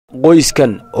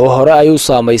qoyskan oo hore ay u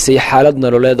saamaysay xaalad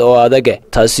nololeed oo adag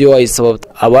taasi oo ay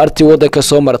sababtay abaartii waddanka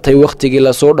soo martay waqtigii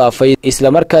la soo dhaafay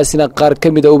isla markaasina qaar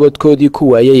ka mid ah ubadkoodii ku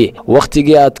waayay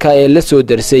waqtigii adkaa ee la soo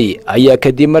darsay ayaa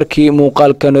kadib markii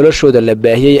muuqaalka noloshooda la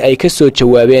baahiyay ay ka soo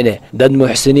jawaabeen dad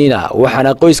muxsiniin ah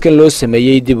waxaana qoyskan loo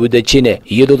sameeyay dib u dejin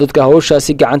iyadoo dadka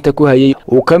hawshaasi gacanta ku hayay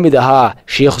uu ka mid ahaa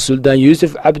Sheekh Suldaan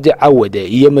Yuusuf Cabdi Cawad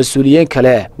iyo mas'uuliyiin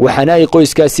kale waxaana ay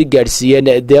qoyskaasi gaarsiiyeen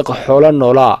deeq xoolo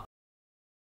noola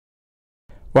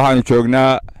waxaan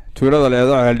joognaa tuulada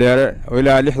leedo Ceeldheere oo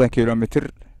ilaa 60 kiiloomitir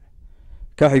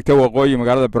ka xigta waqooyi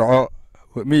magaalada Burco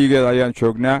miyigeeda ayaan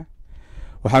joognaa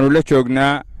waxaanu la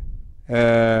joognaa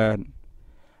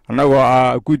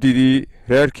annagoo gudidii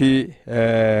reerkii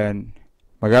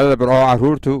magaalada Burco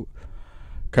caruurtu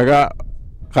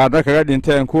qaarna kaga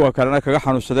dhinteen kuwa kalena kaga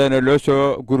xanuunsadeen ee loo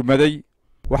soo gurmaday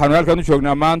waxaanu halkan u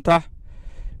joognaa maanta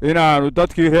inaanu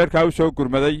dadkii reerka u soo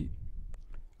gurmaday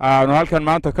aanu halkan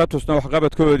maanta ka tusno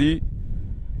waxqabadkoodii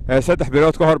 3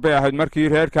 bilood ka hor bay ahayd markii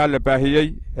reerka la baahiyay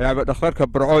dhakhtarka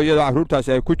Burco iyadoo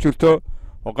caruurtaasi ay ku jirto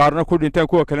oo qaarna ku dhinteen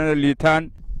kuwa kalena liitaan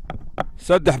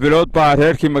 3 bilood baa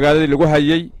reerkii magaalada lagu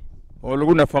hayay oo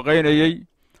lagu nafaqeynayay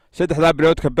 3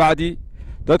 bilood ka bacdi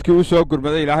dadkii u soo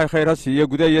gurmaday Ilaahay khayr ha siiyo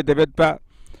gudaha iyo dibadba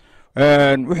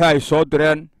wixii ay soo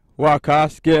direen waa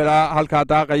kaas geela halka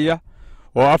daaqaya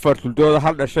oo 4 tuldooda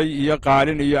hal dhashay iyo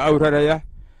qaalin iyo awraraya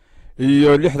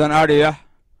iyo 60 ariya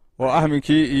oo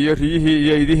ahminkii iyo riyihii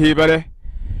iyo idihiiba leh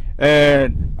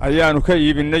ayaanu ka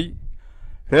iibinay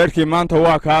reerkii maanta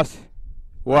waa kaas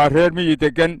waa reer miyi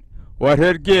degan waa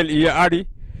reer geel iyo ari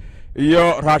iyo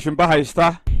raashin bahaysta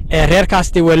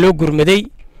reerkaas waa loo gurmaday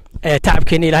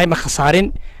تعبكين إلهي ما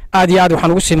خسارين آدي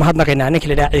وحنا وصي ما هدنا قلنا نك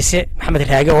لدا عيسى محمد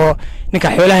الراجع أو نك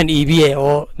حولهن إيبية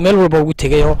أو مل والبوجود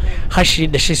تجاه أو خش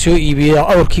دش سو إيبية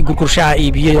أو كي جوكرشة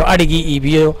إيبية أو أرجي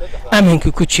إيبية أمين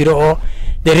كي كتير أو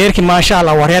درير كي ما شاء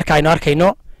الله ورير كاينار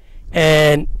كاينو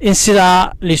إن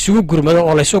سدا لسوق جرمه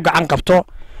أو لسوق عن قبته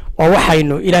أو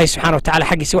وحينو إلهي سبحانه وتعالى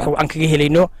حق سوى وعنك جه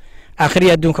لينو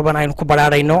آخرية دون كبر عين كبر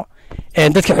علينا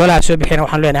دتك حولها سوى بحنا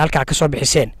وحنا لنا هالك عكسوا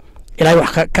بحسين إلهي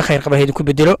وح كخير قبل هيدو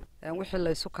كبدلو wixii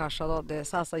la isu kaashado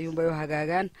saas ayuu bay u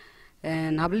hagaagaan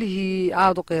hablihii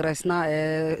aad u qeereysna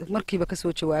markiiba ka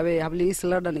soo jawaabay hablihii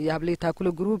isladhan iyo hablihii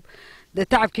taakula group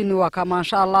tacabkiina waa ka ma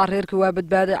sha Allah reerkii waa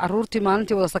badbaaday caruurtii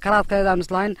maalintii wada sakaraadkeeda aan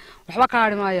islahayn waxba ka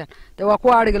arimayaan waa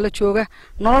kuwa ariga la jooga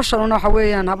noloshana waxa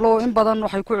weeyaan hablo in badan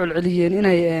waxay ku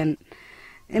celceliyeen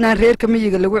inaan reerka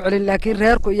miyiga lagu celin laakiin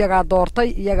reerku iyaga doortay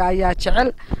iyaga ayaa jecel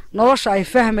nolosha ay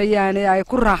fahmayaan ee ay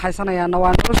ku raaxaysanayaan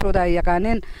waa noloshooda ay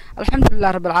yaqaaneen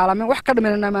alxamdulillah rabbil caalamiin wax ka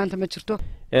dhimanana maanta ma jirto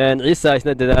ciisa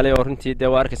isna dadaalay oo runtii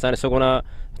waa arkaysan isaguna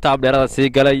taab dheerada sii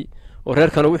galay oo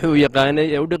reerkan wuxuu yaqaanay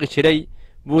ee u dhaqi jiray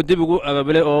buu dib ugu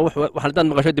abaabulay oo wax dad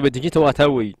maqasho dibadejinta waa taa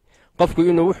weey qofku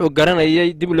inuu wuxuu garanayay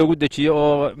dib loogu dajiyo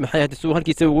oo maxay hadii suu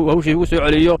halkiisa hawshiisa ugu soo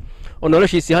celiyo oo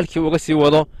noloshiisa halkii uga sii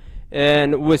wado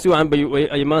وسي وعن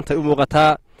أي مانتا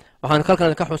ومقطع وحن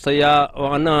كلنا كحوسيا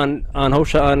وأنا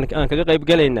هوشة أن كجايب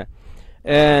جلينا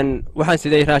وحن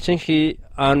سيدي راشين شيء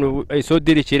عن أي صوت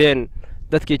ديري شيرين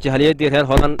دتك جهالية دير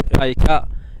هالهان أي كا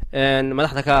ما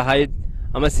نحتاج هايد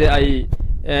أما سي أي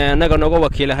نجا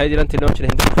وكيل هايد لأنت نوش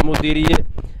الهند مديرية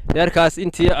دركاس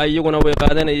أنتي أي يجونا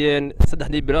وقادن أيين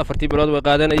صدقني بلا فرتي بلاد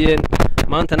وقادن أيين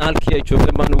ما أنت نالك أي شوف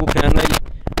لما نقول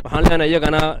كأني waxaan leenahay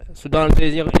iyagana Suudaan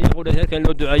iyaguna reerkan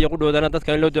loo duceeyo qudhoodana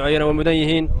dadkan loo duceeyana waa mudan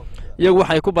yihiin iyagu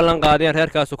waxay ku ballan qaadeen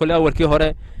reerkaas kale awalkii hore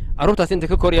caruurtaas inta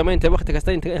ka koriyama inta waqti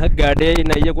kasta inta ha gaadhay in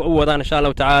iyagu u wadaan insha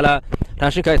Allah taala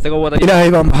raashinka isaga wada Ilaahay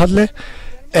baa mahadle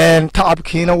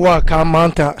tacabkiina waa ka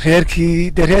maanta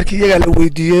reerkii iyaga la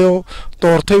weydiiyo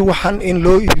doortay waxan in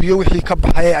loo iibiyo wixii ka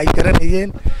baxay ay garanayeen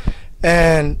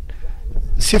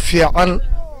si fiican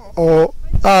oo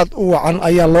aad u wacan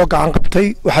ayaa loo gacan qabtay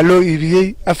waxa loo iibiyay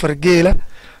 4 geela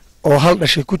oo hal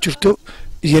dhashay ku jirto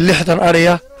iyo 60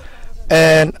 ariya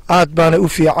aad baana u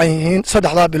fiican yihiin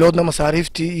 3 biloodna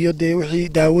masaariiftii iyo wixii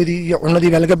daawadii iyo cunadii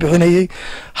baa laga bixinayay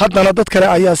haddana dad kale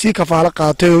ayaa si kafaalo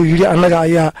qaatay oo yiri annaga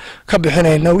ayaa ka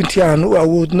bixinayna intii aan u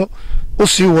awoodno u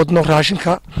sii wadno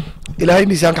raashinka ilaahay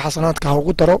miisaanka xasanaadka ha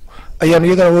ugu daro ayaan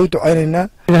iyagana way u ducaynaynaa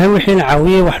ilaahay wixii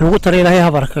caawiyay wax lagu taray ilaahay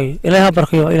ha barakayo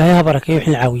ilaahay ha barakayo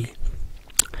wixii caawiyay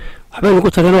waxbay ugu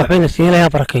tageen waxbayna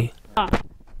siinayaan barakayo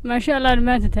ما شاء الله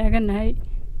ما تتاجنا هاي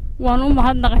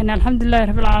وأنا هدنا الحمد لله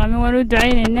رب العالمين وأنا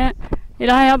دعينا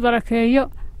إلهي بركيه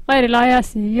غير إلهي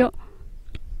هسيو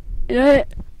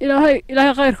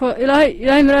إلهي غيركو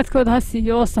إلهي مراتكو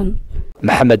هسيو وصن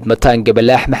محمد متان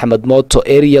قبلاح محمد موتو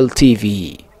إريال تي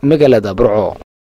في مقالة برعو